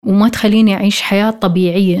وما تخليني أعيش حياة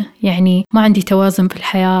طبيعية. يعني ما عندي توازن في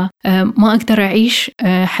الحياة، ما أقدر أعيش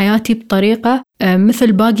حياتي بطريقة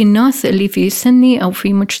مثل باقي الناس اللي في سني أو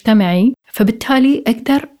في مجتمعي، فبالتالي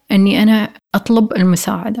أقدر أني أنا أطلب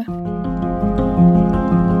المساعدة.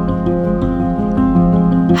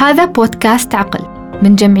 هذا بودكاست عقل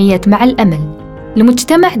من جمعية مع الأمل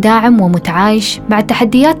لمجتمع داعم ومتعايش مع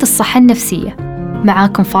تحديات الصحة النفسية.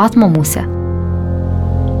 معاكم فاطمة موسى.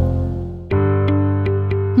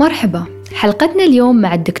 مرحبا، حلقتنا اليوم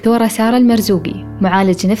مع الدكتورة سارة المرزوقي،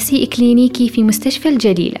 معالج نفسي إكلينيكي في مستشفى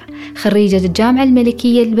الجليلة، خريجة الجامعة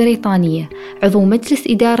الملكية البريطانية، عضو مجلس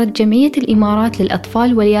إدارة جمعية الإمارات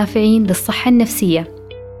للأطفال واليافعين للصحة النفسية.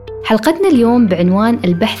 حلقتنا اليوم بعنوان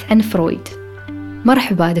البحث عن فرويد.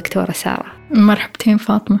 مرحبا دكتورة سارة. مرحبتين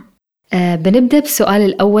فاطمة. بنبدأ بالسؤال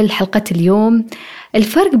الأول حلقة اليوم،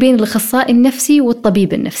 الفرق بين الأخصائي النفسي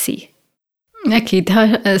والطبيب النفسي. أكيد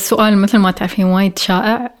هذا السؤال مثل ما تعرفين وايد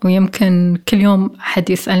شائع، ويمكن كل يوم أحد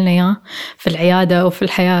يسألنا إياه في العيادة وفي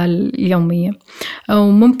الحياة اليومية،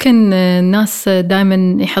 وممكن الناس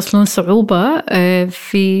دائما يحصلون صعوبة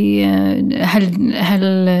في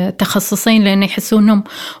هالتخصصين لأن يحسونهم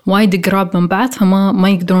وايد قراب من بعض، فما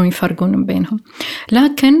يقدرون يفرقون بينهم.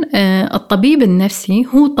 لكن الطبيب النفسي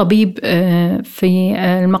هو طبيب في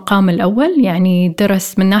المقام الأول، يعني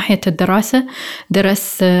درس من ناحية الدراسة،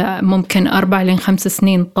 درس ممكن 4 ل 5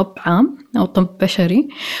 سنين طب عام أو طب بشري،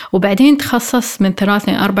 وبعدين تخصص من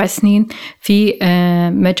 3 ل 4 سنين في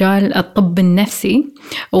مجال الطب النفسي،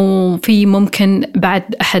 وفي ممكن بعد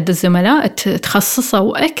أحد الزملاء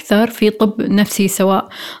تخصصوا أكثر في طب نفسي، سواء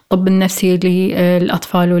طب النفسي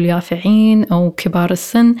للأطفال واليافعين أو كبار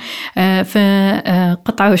السن.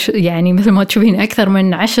 فقطعوا يعني مثل ما تشوفين أكثر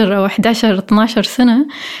من 10 أو 11 12 سنة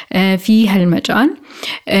في هالمجال.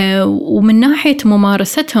 ومن ناحية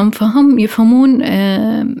ممارستهم فهم يفهمون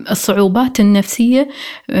الصعوبات النفسية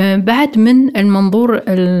بعد من المنظور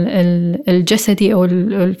الجسدي أو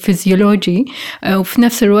الفيزيولوجي، وفي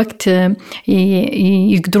نفس الوقت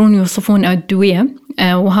يقدرون يوصفون أدوية،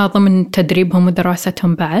 وهذا من تدريبهم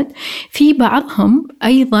ودراستهم. بعد في بعضهم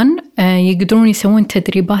أيضا يقدرون يسوون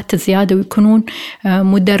تدريبات زيادة ويكونون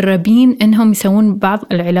مدربين أنهم يسوون بعض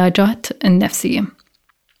العلاجات النفسية.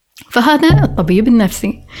 فهذا الطبيب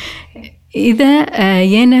النفسي. إذا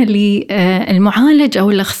جينا للمعالج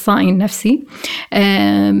أو الأخصائي النفسي،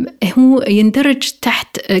 هو يندرج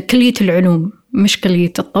تحت كلية العلوم مش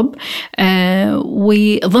كلية الطب،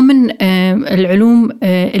 وضمن العلوم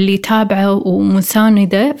اللي تابعة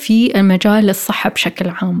ومساندة في المجال الصحة بشكل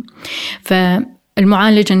عام.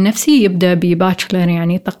 فالمعالج النفسي يبدأ بباتشلر،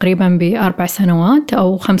 يعني تقريبا ب4 سنوات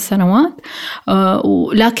أو 5 سنوات،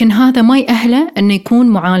 لكن هذا ما يأهله أنه يكون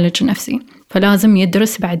معالج نفسي، فلازم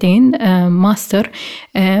يدرس بعدين ماستر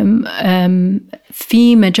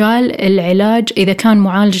في مجال العلاج. إذا كان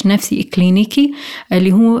معالج نفسي إكلينيكي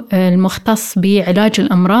اللي هو المختص بعلاج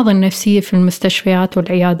الأمراض النفسية في المستشفيات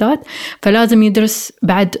والعيادات، فلازم يدرس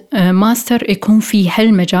بعد ماستر يكون في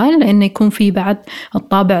هالمجال، لأنه يكون فيه بعد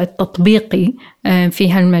الطابع التطبيقي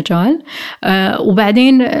في هالمجال.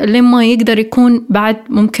 وبعدين لما يقدر يكون بعد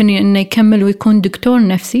ممكن إنه يكمل ويكون دكتور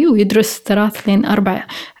نفسي، ويدرس 3 ل 4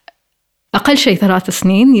 أقل شيء 3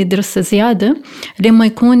 سنين يدرس زيادة لما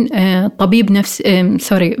يكون طبيب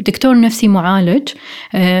دكتور نفسي معالج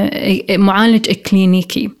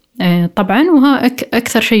إكلينيكي طبعا، وها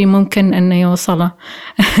أكثر شيء ممكن أنه يوصله.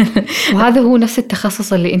 وهذا هو نفس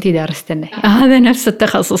التخصص اللي أنت دارستنه؟ هذا نفس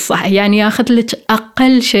التخصص صح، يعني يأخذ لك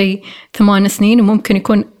أقل شيء 8 سنين وممكن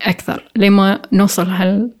يكون أكثر لما نوصل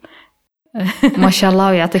ما شاء الله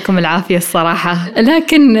ويعطيكم العافية الصراحة.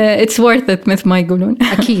 لكن it's worth it مثل ما يقولون.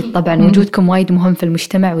 أكيد طبعا، وجودكم وايد مهم في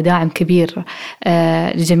المجتمع وداعم كبير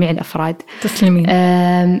لجميع الأفراد. تسلمين.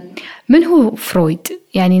 من هو فرويد؟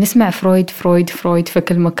 يعني نسمع فرويد في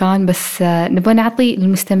كل مكان، بس نبغى نعطي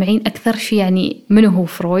المستمعين أكثر شيء، يعني من هو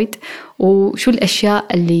فرويد وشو الأشياء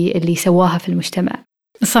اللي سواها في المجتمع.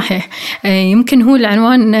 صحيح، يمكن هو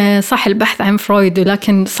العنوان صح، البحث عن فرويد،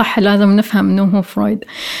 ولكن صح لازم نفهم أنه هو فرويد.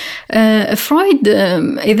 فرويد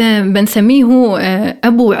إذا بنسميه هو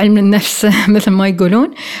أبو علم النفس مثل ما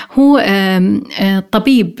يقولون، هو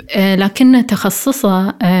طبيب لكنه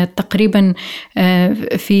تخصصه تقريبا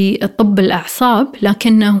في طب الأعصاب،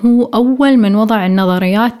 لكنه هو أول من وضع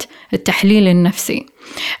النظريات التحليل النفسي.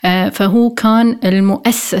 فهو كان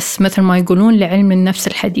المؤسس مثل ما يقولون لعلم النفس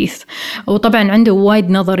الحديث، وطبعا عنده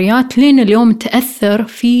وايد نظريات لين اليوم تأثر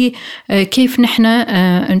في كيف نحن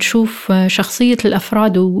نشوف شخصية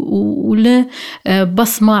الأفراد وله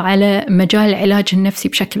بصمة على مجال العلاج النفسي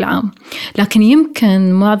بشكل عام. لكن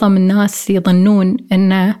يمكن معظم الناس يظنون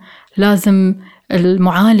أنه لازم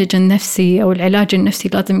المعالج النفسي أو العلاج النفسي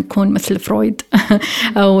لازم يكون مثل فرويد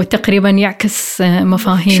أو تقريبا يعكس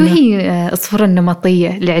مفاهيمه. شو هي الصورة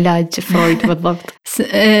النمطية لعلاج فرويد بالضبط؟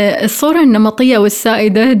 الصورة النمطية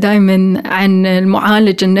والسائدة دائما عن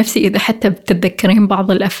المعالج النفسي، إذا حتى بتتذكرين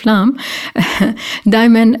بعض الأفلام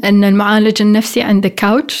دائما أن المعالج النفسي عنده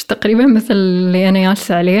كاوتش تقريبا مثل اللي أنا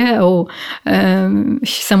جالسة عليه، أو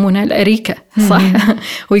إيش يسمونها الأريكة، صح؟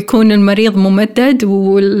 ويكون المريض ممدد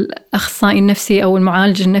والأخصائي النفسي أو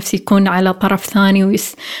المعالج النفسي يكون على طرف ثاني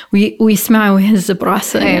ويسمعه ويهز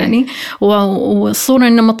براسه يعني. والصورة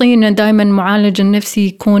النمطية أن دائما المعالج النفسي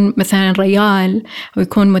يكون مثلا ريال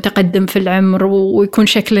ويكون متقدم في العمر ويكون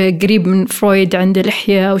شكله قريب من فرويد، عنده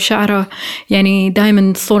لحية وشعره، يعني دائما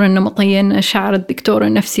الصورة النمطية أن شعر الدكتور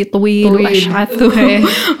النفسي طويل وأشعث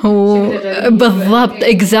بالضبط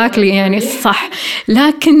exactly يعني صح.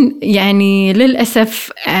 لكن يعني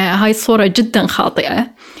للأسف هاي الصورة جدا خاطئة،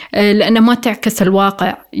 لأنها ما تعكس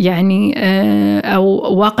الواقع يعني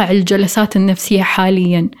أو واقع الجلسات النفسية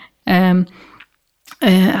حاليا.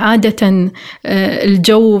 عادة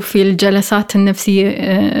الجو في الجلسات النفسية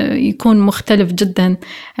يكون مختلف جدا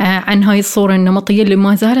عن هاي الصورة النمطية اللي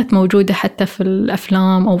ما زالت موجودة حتى في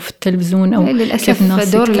الأفلام أو في التلفزيون. أو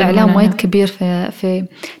للأسف دور الإعلام وايد كبير في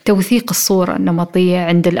توثيق الصورة النمطية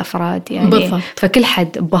عند الأفراد يعني بالضبط. فكل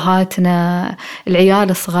حد أبهاتنا العيال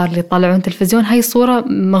الصغار اللي يطلعون تلفزيون هاي الصورة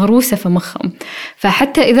مغروسة في مخهم،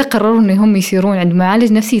 فحتى إذا قرروا إنهم يصيرون عند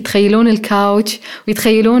معالج نفسي يتخيلون الكاوتش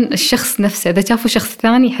ويتخيلون الشخص نفسه، إذا شافوا شخص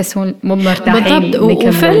ثاني يحسون مو مرتاحين.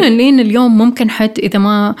 وفعلا لين اليوم ممكن حد إذا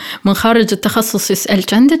ما من خارج التخصص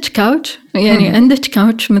يسألك عندك كاوتش، يعني عندك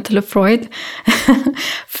كاوتش مثل فرويد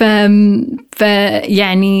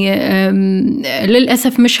يعني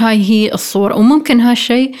للأسف مش هاي هي الصورة. وممكن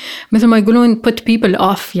هالشيء مثل ما يقولون put people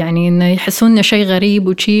off، يعني إنه يحسون إنه شيء غريب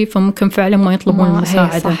وشي، فممكن فعلا ما يطلبون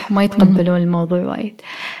المساعدة. صح، ما يتقبلون الموضوع وايد.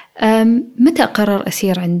 متى أقرر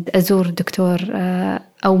أزور دكتور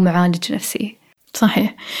أو معالج نفسي؟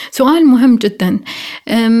 صحيح، سؤال مهم جدا.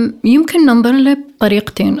 يمكن ننظر له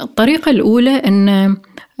بطريقتين. الطريقة الأولى أن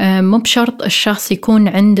مو بشرط الشخص يكون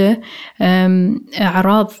عنده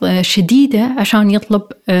أعراض شديدة عشان يطلب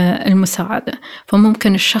المساعدة،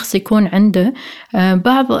 فممكن الشخص يكون عنده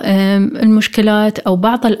بعض المشكلات أو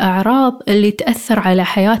بعض الأعراض اللي تأثر على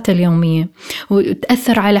حياته اليومية،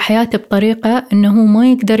 وتأثر على حياته بطريقة أنه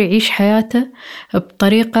ما يقدر يعيش حياته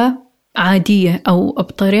بطريقة عادية أو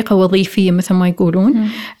بطريقة وظيفية مثل ما يقولون.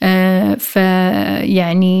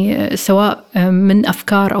 فيعني سواء من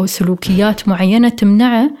أفكار أو سلوكيات معينة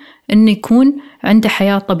تمنعه أنه يكون عنده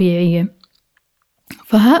حياة طبيعية،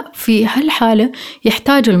 في هالحالة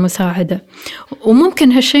يحتاج المساعدة.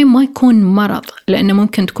 وممكن هالشيء ما يكون مرض، لأنه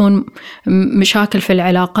ممكن تكون مشاكل في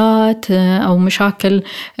العلاقات أو مشاكل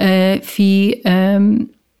في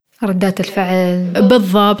ردات الفعل.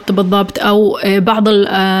 بالضبط أو بعض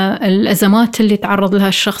الأزمات اللي تعرض لها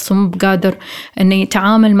الشخص ومو بقادر أنه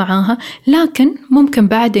يتعامل معها، لكن ممكن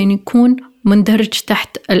بعد أن يكون مندرج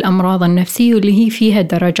تحت الأمراض النفسية اللي هي فيها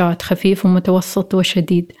درجات خفيف ومتوسط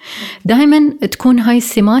وشديد. دائما تكون هاي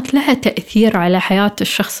السمات لها تأثير على حياة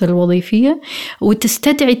الشخص الوظيفية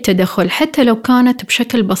وتستدعي التدخل حتى لو كانت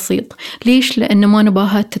بشكل بسيط. ليش؟ لأن ما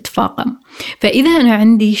نباها تتفاقم. فإذا أنا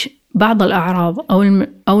عندي بعض الأعراض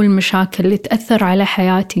أو المشاكل اللي تأثر على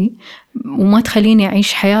حياتي وما تخليني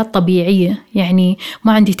أعيش حياة طبيعية، يعني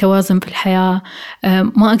ما عندي توازن في الحياة،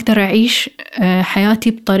 ما أقدر أعيش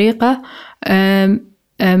حياتي بطريقة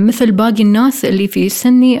مثل باقي الناس اللي في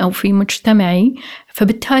سني أو في مجتمعي،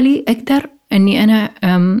 فبالتالي أقدر أني أنا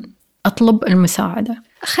أطلب المساعدة.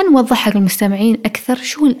 خلينا نوضح حق المستمعين أكثر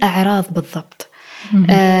شو الأعراض بالضبط.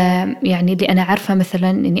 يعني اللي أنا عارفة مثلا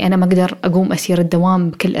أني أنا ما أقدر أقوم أسير الدوام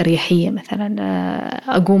بكل أريحية، مثلا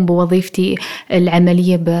أقوم بوظيفتي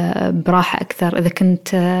العملية براحة أكثر. إذا كنت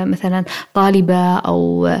مثلا طالبة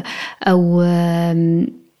أو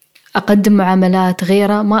أقدم معاملات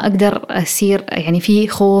غيره ما أقدر أسير، يعني في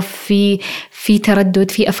خوف، في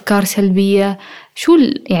تردد، في أفكار سلبية. شو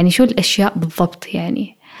الأشياء بالضبط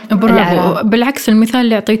يعني؟ بالعكس المثال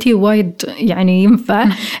اللي أعطيتيه وايد يعني ينفع.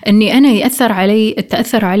 أني أنا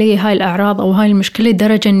تأثر علي هاي الأعراض أو هاي المشكلة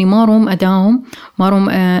لدرجة أني ما روم أداوم، ما روم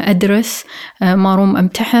أدرس، ما روم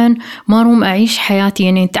أمتحن، ما روم أعيش حياتي،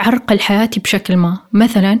 يعني تعرقل حياتي بشكل ما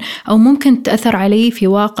مثلا. أو ممكن تأثر علي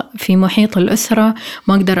في محيط الأسرة،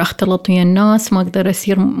 ما أقدر أختلط ويا الناس، ما أقدر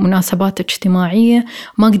أسير مناسبات اجتماعية،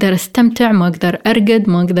 ما أقدر أستمتع، ما أقدر أرقد،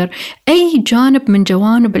 ما أقدر أي جانب من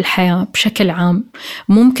جوانب الحياة بشكل عام.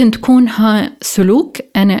 ممكن تكون ها سلوك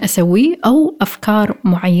أنا أسويه أو أفكار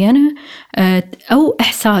معينة أو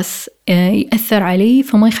إحساس يأثر علي،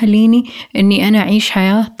 فما يخليني أني أنا أعيش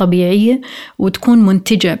حياة طبيعية وتكون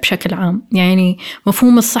منتجة بشكل عام. يعني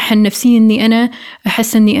مفهوم الصحة النفسية أني أنا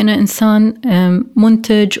أحس أني أنا إنسان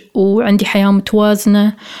منتج وعندي حياة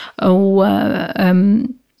متوازنة، و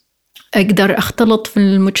أقدر أختلط في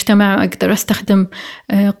المجتمع، أقدر أستخدم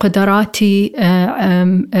قدراتي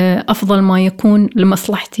أفضل ما يكون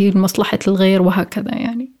لمصلحتي لمصلحة الغير، وهكذا.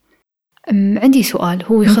 يعني عندي سؤال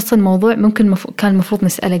هو يخص الموضوع، ممكن كان المفروض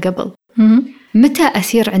نسأله قبل. متى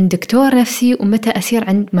أسير عند دكتور نفسي ومتى أسير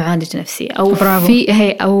عند معالج نفسي؟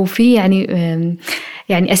 أو في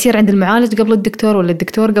يعني أسير عند المعالج قبل الدكتور ولا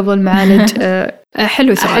الدكتور قبل المعالج؟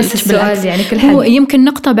 حلو سؤال. السؤال يعني كل هو يمكن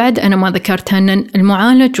نقطة بعد أنا ما ذكرتها، أن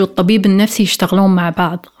المعالج والطبيب النفسي يشتغلون مع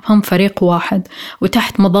بعض، هم فريق واحد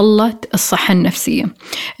وتحت مظلة الصحة النفسية.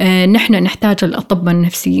 نحن نحتاج الأطباء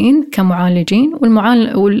النفسيين كمعالجين،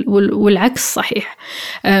 والعكس صحيح.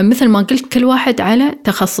 مثل ما قلت كل واحد على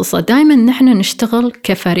تخصصه. دائما نحن نشتغل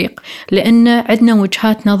كفريق لأن عندنا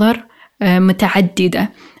وجهات نظر متعددة،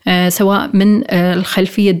 سواء من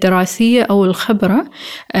الخلفية الدراسية أو الخبرة.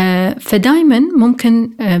 فدائما ممكن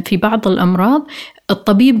في بعض الأمراض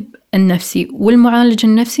الطبيب النفسي والمعالج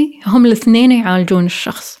النفسي هم الاثنين يعالجون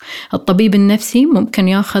الشخص. الطبيب النفسي ممكن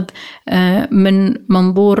ياخذ من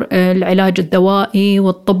منظور العلاج الدوائي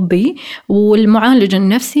والطبي، والمعالج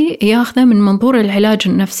النفسي ياخذه من منظور العلاج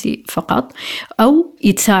النفسي فقط، أو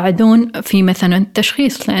يتساعدون في مثلا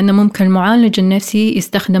التشخيص، لأن ممكن المعالج النفسي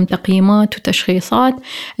يستخدم تقييمات وتشخيصات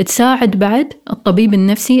تساعد بعد الطبيب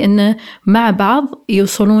النفسي أنه مع بعض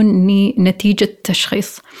يوصلون لنتيجة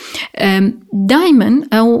تشخيص. دائما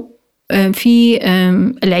أو في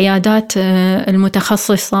العيادات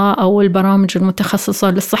المتخصصة أو البرامج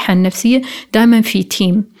المتخصصة للصحة النفسية دائما في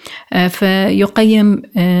تيم، فيقيم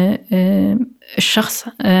الشخص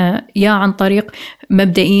يا عن طريق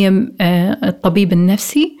مبدئيا الطبيب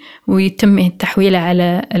النفسي، ويتم تحويله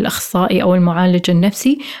على الأخصائي أو المعالج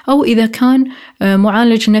النفسي، أو إذا كان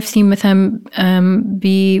معالج نفسي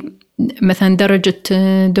مثلا درجة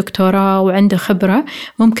دكتوراه وعنده خبرة،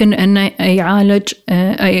 ممكن أن يعالج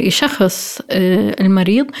يشخص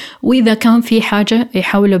المريض، وإذا كان في حاجة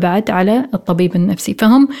يحوله بعد على الطبيب النفسي.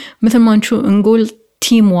 فهم مثل ما نقول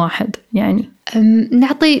تيم واحد. يعني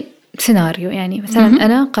نعطي سيناريو، يعني مثلا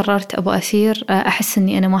أنا قررت أبغى أسير، أحس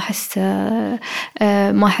أني أنا ما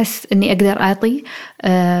أحس أني أقدر أعطي،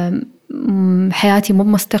 حياتي مو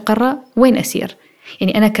مستقرة، وين أسير؟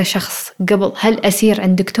 يعني أنا كشخص قبل، هل أسير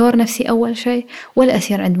عند دكتور نفسي أول شيء ولا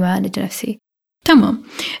أسير عند معالج نفسي؟ تمام.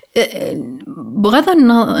 بغض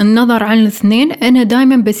النظر عن الاثنين، أنا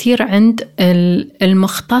دائما بسير عند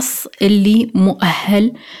المختص اللي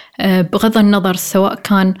مؤهل، بغض النظر سواء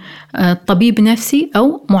كان طبيب نفسي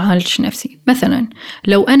أو معالج نفسي. مثلا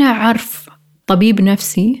لو أنا أعرف طبيب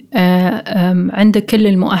نفسي عنده كل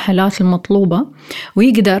المؤهلات المطلوبة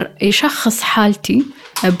ويقدر يشخص حالتي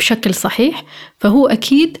بشكل صحيح، فهو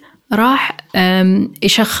أكيد راح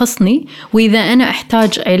يشخصني، وإذا أنا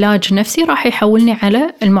أحتاج علاج نفسي راح يحولني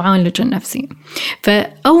على المعالج النفسي.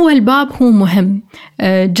 فأول باب هو مهم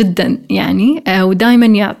جدا، يعني ودائما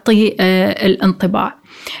يعطي الانطباع،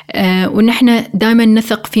 ونحن دائما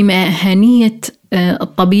نثق في مهنية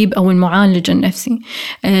الطبيب أو المعالج النفسي،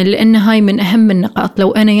 لأن هاي من أهم النقاط.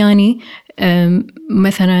 لو أنا يعني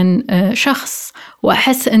مثلا شخص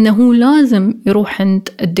وأحس أنه لازم يروح عند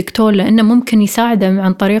الدكتور لأنه ممكن يساعده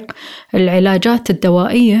عن طريق العلاجات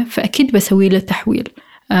الدوائية، فأكيد بسوي له تحويل،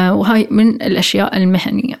 وهاي من الأشياء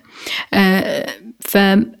المهنية.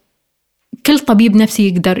 فكل طبيب نفسي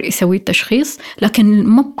يقدر يسوي التشخيص، لكن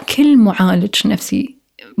مو كل معالج نفسي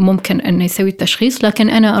ممكن أن يسوي التشخيص، لكن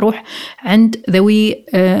أنا أروح عند ذوي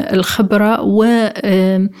الخبرة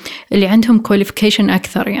واللي عندهم qualification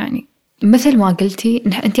أكثر. يعني مثل ما قلتي،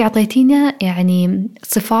 أنت أعطيتينا يعني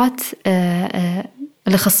صفات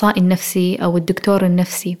الأخصائي النفسي أو الدكتور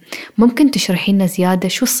النفسي، ممكن تشرحي لنا زيادة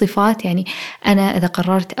شو الصفات؟ يعني أنا إذا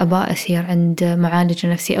قررت أبغى أسير عند معالج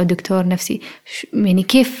نفسي أو دكتور نفسي، يعني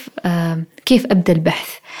كيف أبدأ البحث،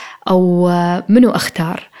 أو منو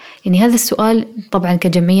أختار؟ يعني هذا السؤال طبعا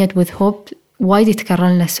كجمعية with hope وايد يتكرر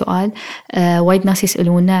لنا السؤال، وايد ناس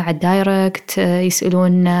يسألونا على الدايركت،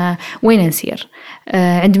 يسألون وين نسير،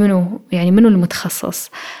 عند منو، يعني منو المتخصص.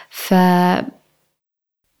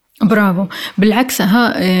 برافو، بالعكس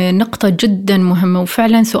ها نقطة جدا مهمة،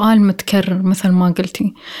 وفعلا سؤال متكرر مثل ما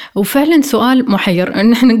قلتي، وفعلا سؤال محير.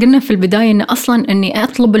 نحن قلنا في البداية إن أصلا أني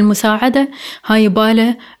أطلب المساعدة هاي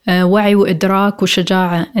يباله وعي وإدراك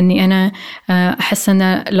وشجاعة، أني أنا أحس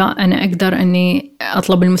أن لا، أنا أقدر أني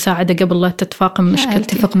أطلب المساعدة قبل لا تتفاقم مشكلتي.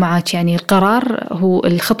 أتفق معك، يعني القرار هو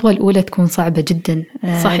الخطوة الأولى تكون صعبة جدا.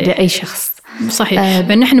 صحيح. لأي شخص. صحيح.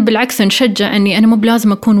 فنحن بالعكس نشجع أني أنا مو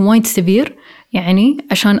بلازم أكون وايد سيفير يعني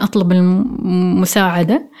عشان أطلب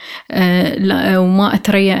المساعدة، وما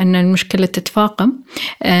أتريا أن المشكلة تتفاقم،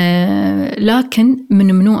 لكن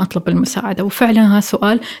ممنوع أطلب المساعدة. وفعلا هذا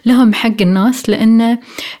سؤال لهم حق الناس، لأن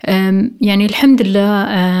يعني الحمد لله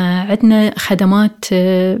عندنا خدمات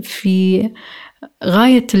في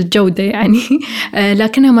غاية الجودة يعني،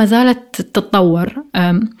 لكنها ما زالت تتطور.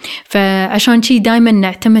 فعشان شي دايما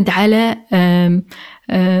نعتمد على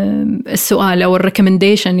السؤال أو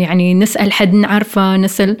الريكومنديشن، يعني نسأل حد نعرفه،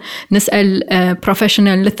 نسأل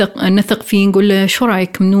بروفيشنال نثق فيه، نقول له شو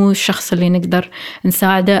رأيك، منو الشخص اللي نقدر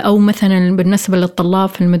نساعده. أو مثلا بالنسبة للطلاب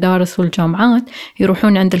في المدارس والجامعات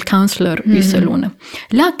يروحون عند الكونسلر يسألونه.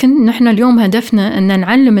 لكن نحن اليوم هدفنا أن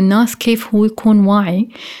نعلم الناس كيف هو يكون واعي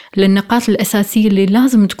للنقاط الأساسية اللي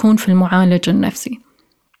لازم تكون في المعالج النفسي.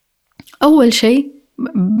 أول شيء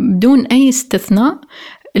بدون أي استثناء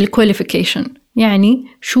الكواليفيكيشن، يعني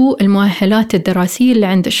شو المؤهلات الدراسية اللي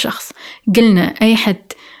عند الشخص. قلنا أي حد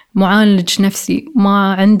معالج نفسي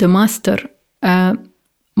ما عنده ماستر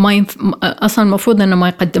أصلا المفروض أنه ما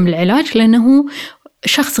يقدم العلاج، لأنه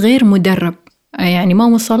شخص غير مدرب، يعني ما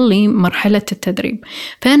وصل لمرحلة التدريب.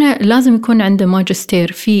 فأنا لازم يكون عنده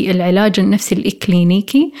ماجستير في العلاج النفسي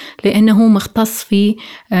الإكلينيكي، لأنه مختص في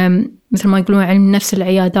مثل ما يقولون علم نفس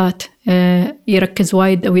العيادات، يركز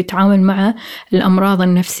وايد أو يتعامل مع الأمراض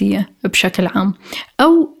النفسية بشكل عام.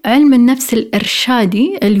 أو علم النفس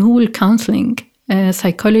الإرشادي اللي هو الكونسلينج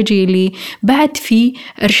سايكولوجي، اللي بعد فيه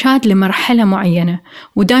إرشاد لمرحلة معينة.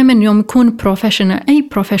 ودايما يوم يكون بروفيشنال، أي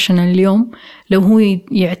بروفيشنال اليوم لو هو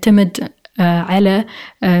يعتمد على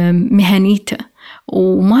مهنيته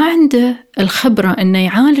وما عنده الخبرة أنه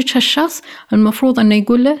يعالج هالشخص، المفروض أنه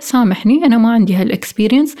يقول له سامحني أنا ما عندي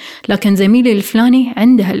هالإكسبيرينس، لكن زميلي الفلاني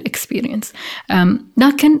عنده هالإكسبيرينس.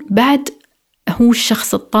 لكن بعد هو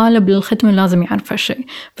الشخص الطالب للخدمة لازم يعرف هالشيء.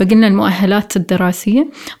 فقلنا المؤهلات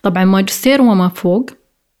الدراسية طبعا ماجستير وما فوق،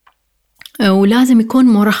 ولازم يكون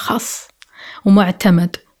مرخص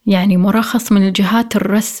ومعتمد، يعني مرخص من الجهات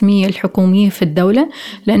الرسمية الحكومية في الدولة،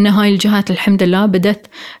 لأن هاي الجهات الحمد لله بدأت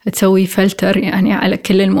تسوي فلتر يعني على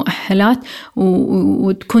كل المؤهلات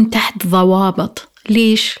وتكون تحت ضوابط.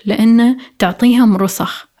 ليش؟ لأن تعطيهم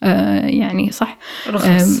رسخ، يعني صح،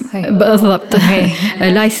 رخص بالضبط،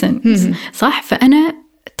 لايسنس، صح. فأنا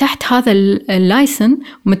تحت هذا اللايسن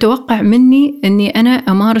متوقع مني أني أنا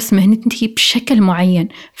أمارس مهنتي بشكل معين،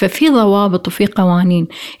 ففي ضوابط وفي قوانين.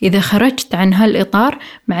 إذا خرجت عن هالإطار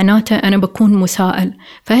معناته أنا بكون مسائل.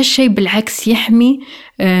 فهالشيء بالعكس يحمي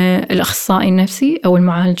الأخصائي النفسي أو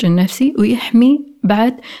المعالج النفسي، ويحمي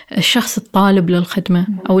بعد الشخص الطالب للخدمة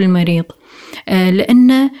أو المريض،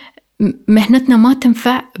 لأن مهنتنا ما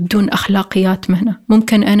تنفع بدون أخلاقيات مهنة.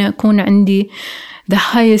 ممكن أنا أكون عندي the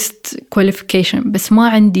highest qualification بس ما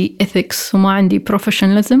عندي ethics وما عندي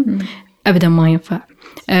professionalism، أبدا ما ينفع.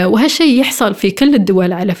 وهالشيء يحصل في كل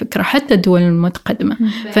الدول على فكرة، حتى الدول المتقدمة.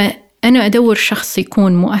 فأنا أدور شخص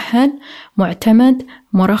يكون مؤهل، معتمد،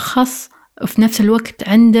 مرخص، وفي نفس الوقت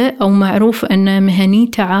عنده أو معروف أن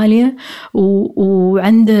مهنيته عالية،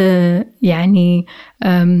 وعنده يعني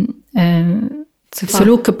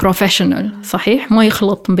سلوك بروفيشنال صحيح، ما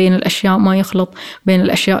يخلط بين الأشياء، ما يخلط بين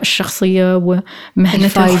الأشياء الشخصية ومهنة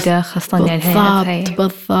الفائدة، خاصة يعني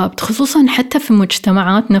بالضبط. خصوصا حتى في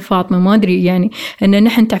مجتمعاتنا فاطمة، ما أدري يعني أن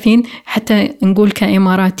نحن تعرفين حتى نقول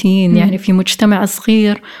كإماراتيين يعني في مجتمع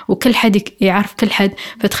صغير وكل حد يعرف كل حد.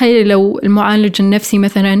 فتخيل لو المعالج النفسي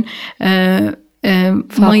مثلا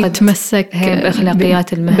ما يتمسك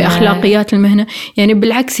بأخلاقيات المهنة، يعني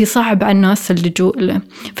بالعكس يصعب على الناس اللجوء له.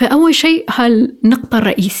 فأول شيء هالنقطة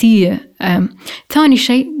الرئيسية. ثاني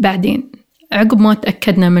شيء بعدين عقب ما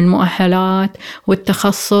تأكدنا من المؤهلات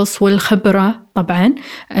والتخصص والخبرة طبعا،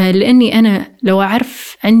 لأني أنا لو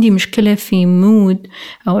أعرف عندي مشكلة في مود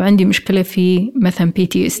أو عندي مشكلة في مثلا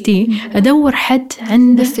PTSD أدور حد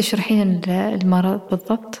عنده. بس تشرحين المرض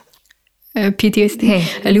بالضبط؟ PTSD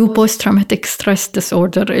اللي هو Post Traumatic Stress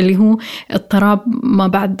Disorder، اللي هو اضطراب ما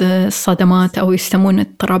بعد الصدمات، أو يسمونه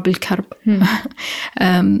اضطراب الكرب.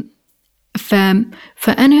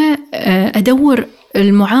 فأنا أدور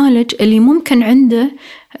المعالج اللي ممكن عنده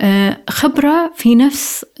خبرة في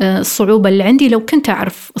نفس الصعوبة اللي عندي، لو كنت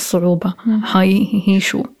أعرف الصعوبة هي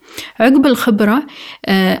شو. عقب الخبرة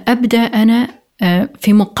أبدأ أنا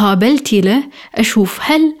في مقابلتي له أشوف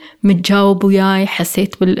هل متجاوب وياي،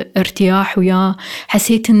 حسيت بالارتياح وياه،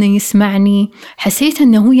 حسيت أنه يسمعني، حسيت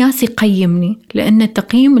أنه هو ياس يقيمني، لأن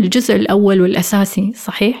التقييم الجزء الأول والأساسي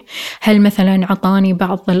صحيح. هل مثلا عطاني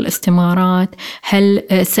بعض الاستمارات، هل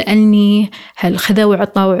سألني، هل خذ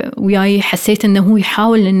وعطى وياي، حسيت أنه هو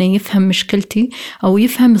يحاول أنه يفهم مشكلتي أو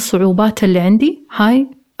يفهم الصعوبات اللي عندي. هاي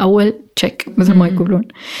أول تشيك مثل ما يقولون.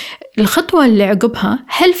 الخطوة اللي عقبها،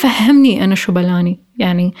 هل فهمني أنا شو بلاني؟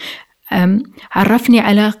 يعني عرفني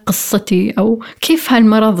على قصتي، أو كيف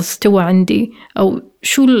هالمرض استوى عندي، أو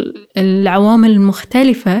شو العوامل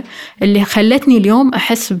المختلفة اللي خلتني اليوم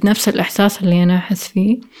أحس بنفس الإحساس اللي أنا أحس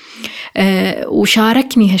فيه.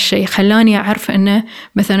 وشاركني هالشيء، خلاني أعرف أنه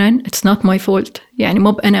مثلا it's not my fault، يعني مو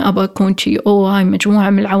أنا أبغى أكون شيء، هاي مجموعة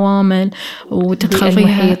من العوامل وتدخل فيها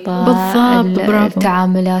المحيطة، بالضبط، برافو،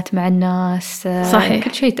 التعاملات مع الناس، صحيح،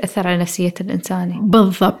 كل شيء تأثر على نفسية الإنسان.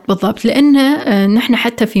 بالضبط، لأن نحن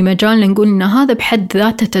حتى في مجالنا نقول إن هذا بحد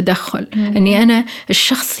ذاته تدخل، أني أنا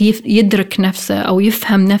الشخص يدرك نفسه أو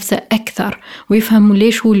يفهم نفسه أكثر، ويفهم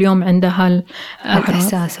ليش هو اليوم عنده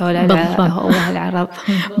هالإحساس أو هالعرض.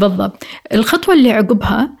 بالضبط. الخطوة اللي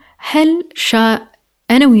عقبها، هل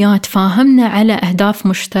أنا وياه تفاهمنا على أهداف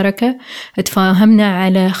مشتركة، تفاهمنا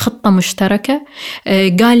على خطة مشتركة،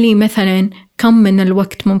 قال لي مثلا كم من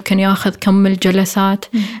الوقت ممكن ياخذ، كم من الجلسات،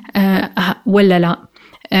 ولا لا،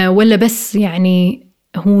 ولا بس يعني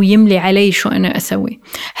هو يملي علي شو أنا أسوي.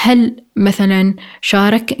 هل مثلا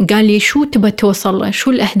شارك، قال لي شو تبى توصل له،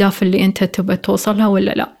 شو الأهداف اللي أنت تبى توصلها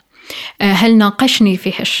ولا لا. هل ناقشني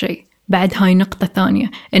في هالشيء؟ بعد هاي نقطة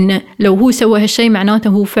ثانية، إنه لو هو سوى هالشيء معناته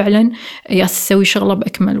هو فعلا يسوي شغله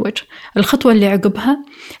بأكمل وجه. الخطوة اللي عقبها،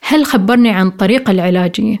 هل خبرني عن الطريقة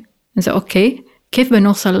العلاجية؟ إذا أوكي، كيف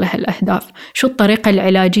بنوصل له الأهداف؟ شو الطريقة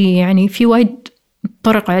العلاجية؟ يعني في وايد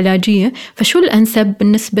طرق علاجية، فشو الأنسب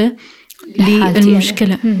بالنسبة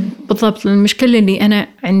للمشكلة؟ بالضبط، المشكلة اللي أنا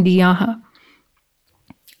عندي إياها.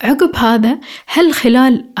 عقب هذا، هل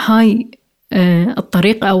خلال هاي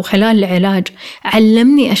الطريقة أو خلال العلاج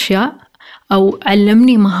علمني أشياء أو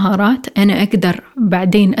علمني مهارات أنا أقدر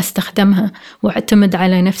بعدين أستخدمها وأعتمد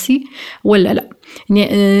على نفسي ولا لا؟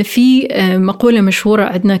 يعني في مقولة مشهورة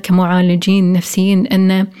عندنا كمعالجين نفسيين،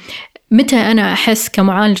 أن متى أنا أحس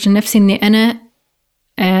كمعالج نفسي أني أنا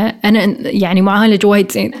يعني معالج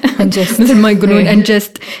وايد زين مثل ما يقولون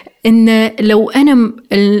أنجزت، إن لو أنا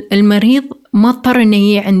المريض ما اضطر إنه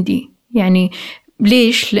يجي عندي. يعني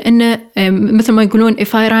ليش؟ لأن مثل ما يقولون if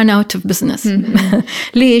I ran out of business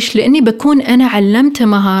ليش؟ لأني بكون أنا علمته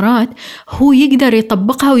مهارات هو يقدر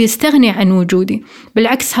يطبقها ويستغني عن وجودي.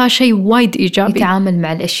 بالعكس، ها شيء وايد إيجابي، يتعامل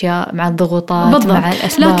مع الأشياء، مع الضغوطات، بالضبط. مع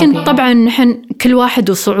الأسباب. لكن يعني طبعا نحن كل واحد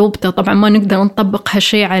وصعوبته، طبعا ما نقدر نطبق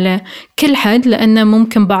هالشيء على كل حد، لأن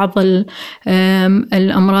ممكن بعض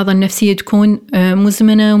الأمراض النفسية تكون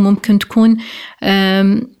مزمنة، وممكن تكون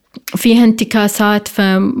فيها انتكاسات،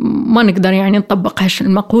 فما نقدر يعني نطبق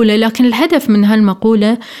هالمقولة. لكن الهدف من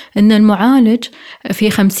هالمقولة أن المعالج في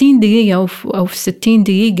 50 دقيقة أو في 60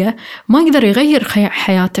 دقيقة ما يقدر يغير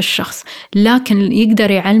حياة الشخص، لكن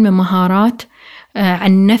يقدر يعلمه مهارات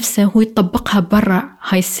عن نفسه هو يطبقها برا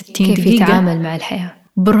هاي 60 دقيقة. كيف يتعامل مع الحياة،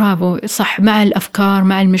 برافو، صح، مع الأفكار،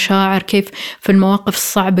 مع المشاعر، كيف في المواقف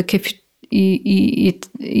الصعبة كيف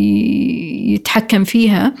يتحكم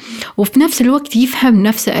فيها، وفي نفس الوقت يفهم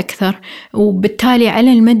نفسه أكثر، وبالتالي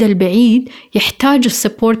على المدى البعيد يحتاج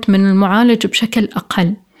السبورت من المعالج بشكل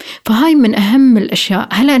أقل. فهاي من أهم الأشياء.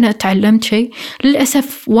 هل أنا تعلمت شيء؟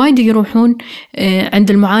 للأسف وايد يروحون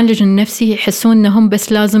عند المعالج النفسي يحسون أنهم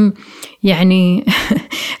بس لازم يعني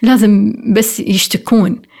لازم بس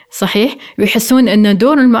يشتكون، صحيح، ويحسون أن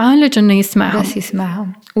دور المعالج أنه يسمعهم، بس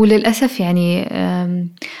يسمعهم. وللأسف يعني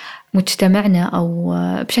مجتمعنا أو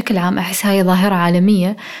بشكل عام أحس هاي ظاهرة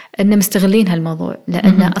عالمية أن مستغلين هالموضوع،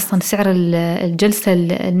 لأن أصلا سعر الجلسة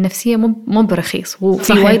النفسية مو برخيص،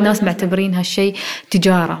 وفي وايد ناس معتبرين هالشيء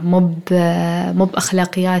تجارة، مو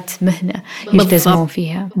بأخلاقيات مهنة يلتزمون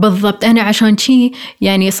فيها. بالضبط. أنا عشان شي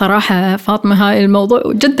يعني صراحة فاطمة هاي الموضوع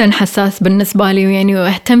جدا حساس بالنسبة لي، يعني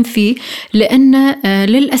وأهتم فيه، لأن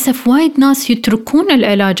للأسف وايد ناس يتركون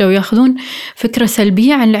العلاج أو يأخذون فكرة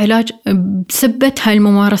سلبية عن العلاج بسبب هاي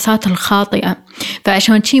الممارسات الخاطئة.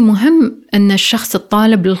 فعشان شي مهم أن الشخص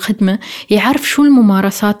الطالب للخدمة يعرف شو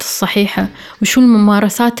الممارسات الصحيحة وشو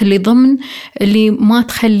الممارسات اللي ما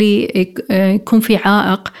تخلي يكون في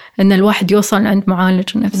عائق أن الواحد يوصل عند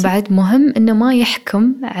معالج نفسي. بعد مهم أنه ما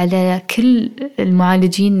يحكم على كل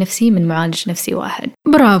المعالجين النفسيين من معالج نفسي واحد.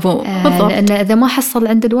 برافو، بالضبط. لأن إذا ما حصل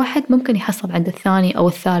عند الواحد ممكن يحصل عند الثاني أو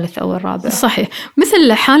الثالث أو الرابع. صحيح،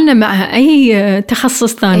 مثل حالنا مع أي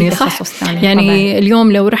تخصص ثاني، صح؟ يعني طبعاً.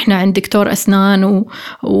 اليوم لو رحنا عند دكتور أسنان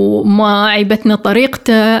وما عيبتنا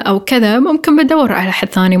طريقته أو كذا، ممكن بدور على حد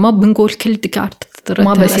ثاني، ما بنقول كل دكاترة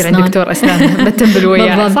ما بصير عند دكتور أسنان بتم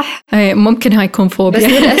بالويا، صح؟ ممكن هاي يكون فوبيا.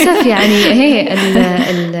 بس للأسف يعني هي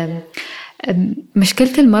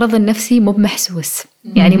مشكلة المرض النفسي مو بمحسوس،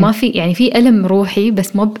 يعني ما في، يعني في ألم روحي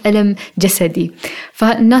بس مو بألم جسدي،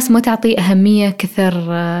 فالناس ما تعطي أهمية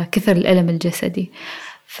كثر الألم الجسدي.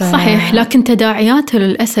 صحيح، لكن تداعياته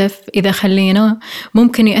للأسف إذا خليناه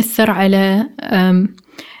ممكن يأثر على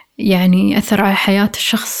يعني يأثر على حياة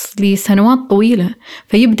الشخص لسنوات طويلة.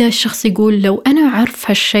 فيبدأ الشخص يقول لو أنا أعرف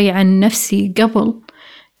هالشيء عن نفسي قبل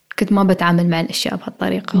كنت ما بتعامل مع الأشياء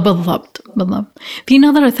بهالطريقة. بالضبط. في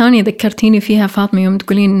نظرة ثانية ذكرتيني فيها فاطمة يوم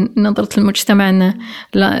تقولين نظرة المجتمع أنه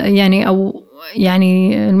لا يعني أو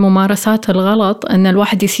يعني الممارسات الغلط أن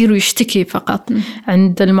الواحد يصير يشتكي فقط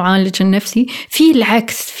عند المعالج النفسي. في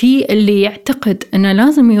العكس، في اللي يعتقد أنه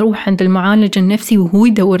لازم يروح عند المعالج النفسي وهو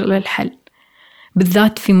يدور للحل،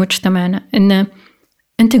 بالذات في مجتمعنا، أنه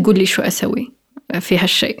أنت قول لي شو أسوي في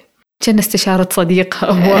هالشيء. كان استشارة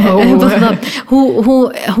صديق بالضبط.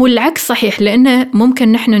 هو العكس صحيح، لأنه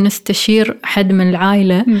ممكن نحن نستشير حد من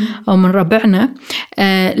العائلة أو من ربعنا،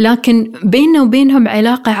 لكن بيننا وبينهم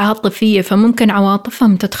علاقة عاطفية، فممكن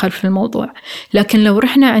عواطفهم تدخل في الموضوع. لكن لو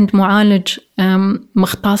رحنا عند معالج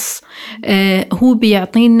مختص، هو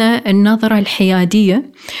بيعطينا النظرة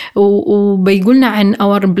الحيادية وبيقولنا عن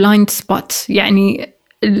our blind spots، يعني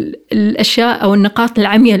الأشياء أو النقاط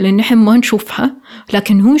العمياء اللي نحن ما نشوفها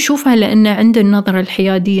لكن هو يشوفها لأنه عنده النظرة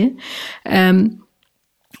الحيادية.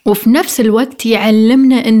 وفي نفس الوقت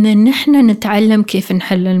يعلمنا أن نحن نتعلم كيف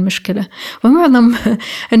نحل المشكلة. ومعظم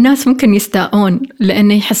الناس ممكن يستاءون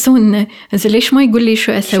لأنه يحسون أنه ليش ما يقول لي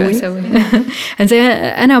شو أسوي؟ زي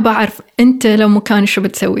أنا بعرف أنت لو مكاني شو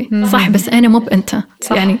بتسوي. صح، بس أنا مو بأنت.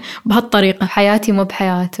 صح. يعني بهالطريقة حياتي مو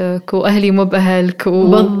بحياتك وأهلي مو بأهلك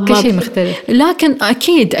وكل شيء مختلف. لكن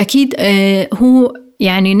أكيد هو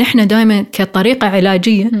يعني نحن دائما كطريقة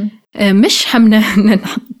علاجية مش همنا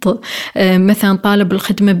نحط مثلا طالب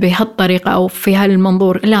الخدمة بهالطريقة أو في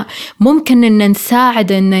هالمنظور، لا، ممكن أن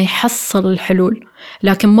نساعد أنه يحصل الحلول،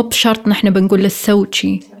 لكن مو بشرط نحن بنقول له سوي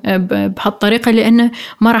شيء بهالطريقة، لأنه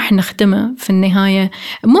ما راح نخدمه في النهاية.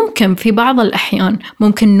 ممكن في بعض الأحيان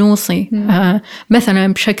ممكن نوصي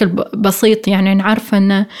مثلا بشكل بسيط، يعني نعرف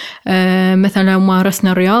أن مثلا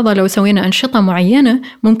مارسنا الرياضة، لو سوينا أنشطة معينة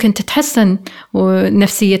ممكن تتحسن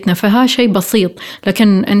نفسيتنا، فها شيء بسيط.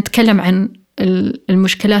 لكن نتكلم عن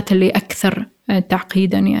المشكلات اللي أكثر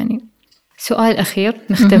تعقيدا. يعني سؤال أخير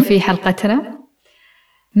نختم فيه حلقتنا،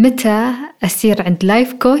 متى أسير عند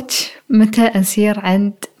لايف كوتش، متى أسير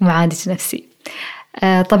عند معالج نفسي؟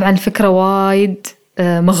 طبعا الفكرة وايد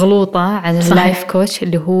مغلوطة عن اللايف كوتش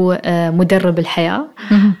اللي هو مدرب الحياة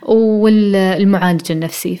والمعالج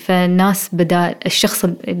النفسي. فالناس بدال الشخص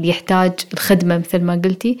اللي يحتاج الخدمة مثل ما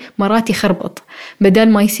قلتي مرات يخربط، بدل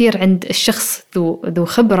ما يصير عند الشخص ذو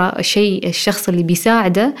خبرة الشخص اللي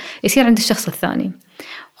بيساعده يصير عند الشخص الثاني.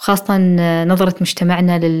 خاصة نظرة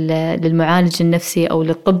مجتمعنا للمعالج النفسي أو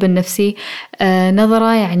للطب النفسي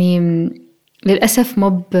نظرة يعني للأسف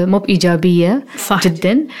مو بإيجابية. صح.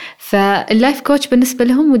 جدا. فاللايف كوتش بالنسبة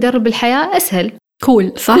لهم مدرب الحياة أسهل،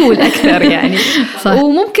 كول أكثر يعني. صح.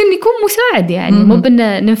 وممكن يكون مساعد، يعني مو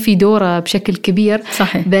بأنه ننفي دوره بشكل كبير.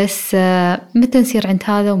 صحيح. بس متى نصير عند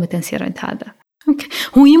هذا ومتى نصير عند هذا؟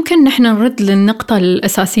 هو يمكن نحن نرد للنقطة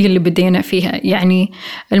الأساسية اللي بدينا فيها. يعني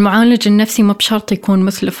المعالج النفسي ما بشرط يكون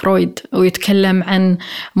مثل فرويد ويتكلم عن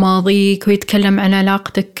ماضيك ويتكلم عن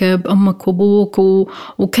علاقتك بأمك وأبوك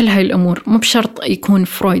وكل هاي الأمور، ما بشرط يكون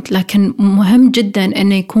فرويد، لكن مهم جدا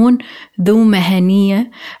أنه يكون ذو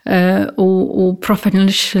مهنية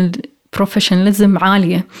وبروفيشناليزم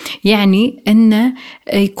عالية، يعني أنه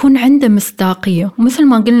يكون عنده مصداقية. ومثل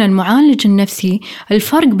ما قلنا المعالج النفسي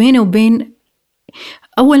الفرق بينه وبين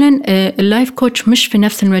أولاً اللايف كوتش مش في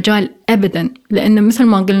نفس المجال أبداً، لأن مثل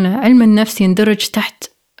ما قلنا علم النفس يندرج تحت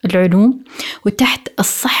العلوم وتحت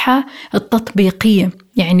الصحة التطبيقية،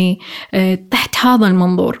 يعني تحت هذا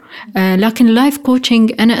المنظور. لكن اللايف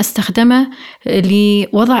كوتشنج أنا أستخدمه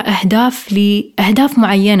لوضع لأهداف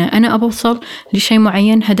معينة، أنا أبوصل لشيء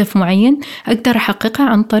معين، هدف معين أقدر أحققه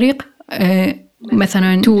عن طريق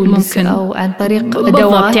مثلا ممكن أو عن طريق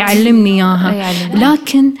أدوات تعلمني إياها.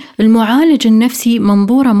 لكن المعالج النفسي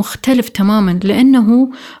منظوره مختلف تماما،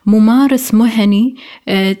 لأنه ممارس مهني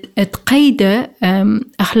تقيد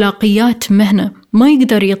أخلاقيات مهنة ما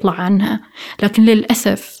يقدر يطلع عنها. لكن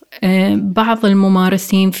للأسف بعض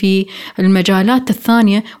الممارسين في المجالات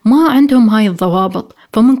الثانية ما عندهم هاي الضوابط،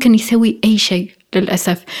 فممكن يسوي أي شيء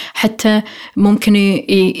للأسف. حتى ممكن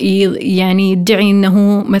يعني يدعي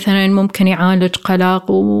أنه مثلا ممكن يعالج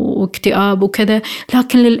قلق واكتئاب وكذا،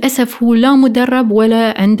 لكن للأسف هو لا مدرب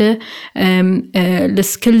ولا عنده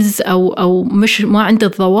السكيلز أو مش ما عنده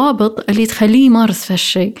الضوابط اللي تخليه يمارس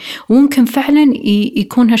هالشيء، وممكن فعلا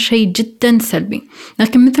يكون هالشيء جدا سلبي.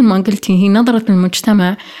 لكن مثل ما قلتي هي نظرة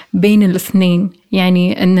المجتمع بين الاثنين،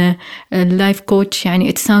 يعني أن اللايف كوتش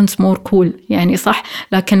يعني it sounds more cool، يعني صح،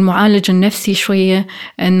 لكن المعالج النفسي شوية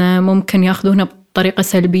أنه ممكن يأخذونه بطريقة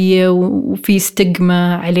سلبية وفي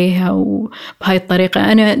ستيغما عليها وبهاي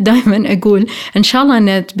الطريقة. أنا دائما أقول إن شاء الله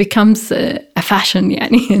أن it becomes a fashion،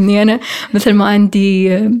 يعني أني أنا مثل ما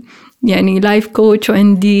عندي يعني لايف كوتش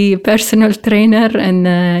وعندي بيرسونال ترينر،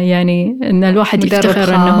 ان الواحد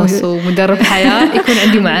يفتخر انه ومدرب حياة، يكون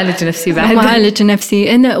عندي معالج نفسي بعد، معالج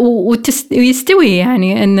نفسي انه ويستوي،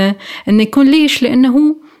 يعني انه يكون ليش،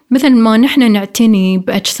 لانه مثل ما نحن نعتني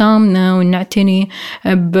باجسامنا ونعتني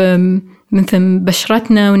مثل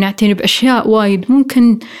بشرتنا ونعتني بأشياء وايد،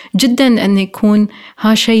 ممكن جدا أن يكون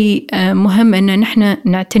ها شيء مهم أن نحن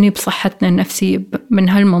نعتني بصحتنا النفسية من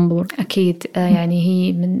هالمنظور. أكيد يعني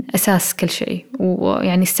هي من أساس كل شيء،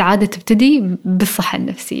 ويعني السعادة تبتدي بالصحة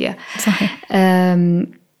النفسية. صحيح.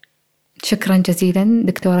 شكرا جزيلا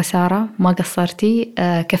دكتورة سارة، ما قصرتي،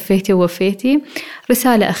 كفيتي ووفيتي.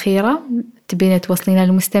 رسالة أخيرة تبين توصلينها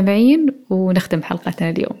للمستمعين ونختم حلقتنا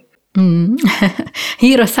اليوم؟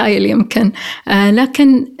 هي رسائل يمكن،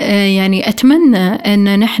 لكن يعني أتمنى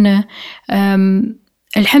أن نحن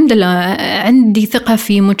الحمد لله عندي ثقة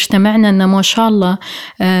في مجتمعنا أنه ما شاء الله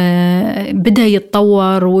بدأ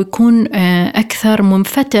يتطور ويكون أكثر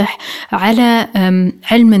منفتح على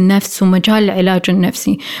علم النفس ومجال العلاج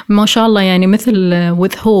النفسي ما شاء الله. يعني مثل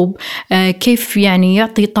with hope كيف يعني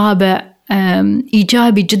يعطي طابع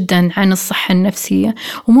إيجابي جدا عن الصحة النفسية،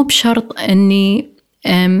 ومو بشرط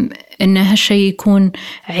أن هالشيء يكون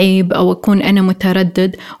عيب أو أكون أنا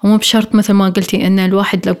متردد، ومو بشرط مثل ما قلتي أن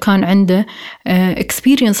الواحد لو كان عنده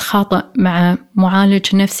experience خاطئ مع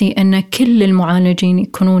معالج نفسي أن كل المعالجين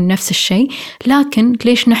يكونون نفس الشيء. لكن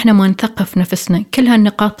ليش نحن ما نثقف نفسنا؟ كل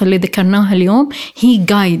هالنقاط اللي ذكرناها اليوم هي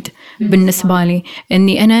جايد بالنسبة لي،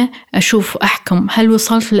 أني أنا أشوف أحكم هل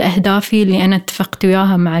وصلت لأهدافي اللي أنا اتفقت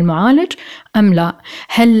وياها مع المعالج أم لا،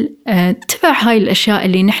 هل تبع هاي الأشياء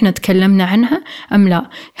اللي نحن تكلمنا عنها أم لا،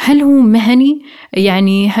 هل هو مهني،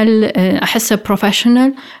 يعني هل أحسه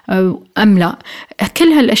بروفيشنال أم لا. كل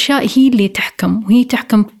هالأشياء هي اللي تحكم، وهي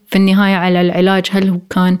تحكم في النهاية على العلاج، هل هو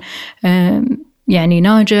كان يعني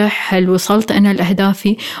ناجح، هل وصلت أنا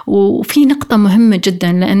لأهدافي. وفي نقطة مهمة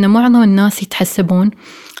جدا، لأن معظم الناس يتحسبون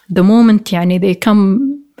the moment يعني they come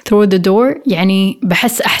through the door يعني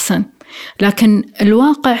بحس أحسن، لكن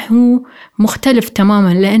الواقع هو مختلف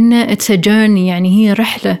تماما، لأن it's a journey، يعني هي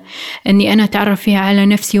رحلة أني أنا أتعرف فيها على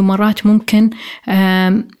نفسي، ومرات ممكن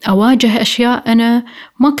أواجه أشياء أنا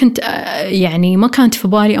ما كنت يعني ما كانت في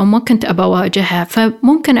بالي أو ما كنت أبى أواجهها،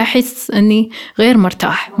 فممكن أحس أني غير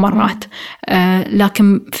مرتاح مرات.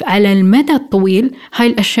 لكن على المدى الطويل هاي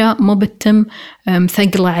الأشياء ما بتتم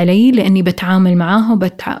مثقلة علي، لأني بتعامل معاها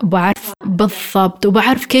وبعرف بالضبط،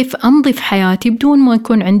 وبعرف كيف أمضي في حياتي بدون ما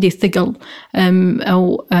يكون عندي ثقل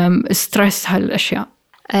أو ستريس هالأشياء.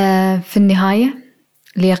 في النهاية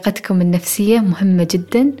لياقتكم النفسية مهمة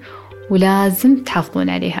جدا ولازم تحافظون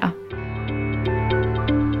عليها.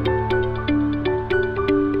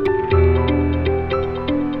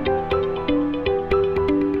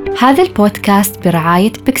 هذا البودكاست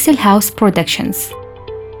برعاية بيكسل هاوس برودكشنز.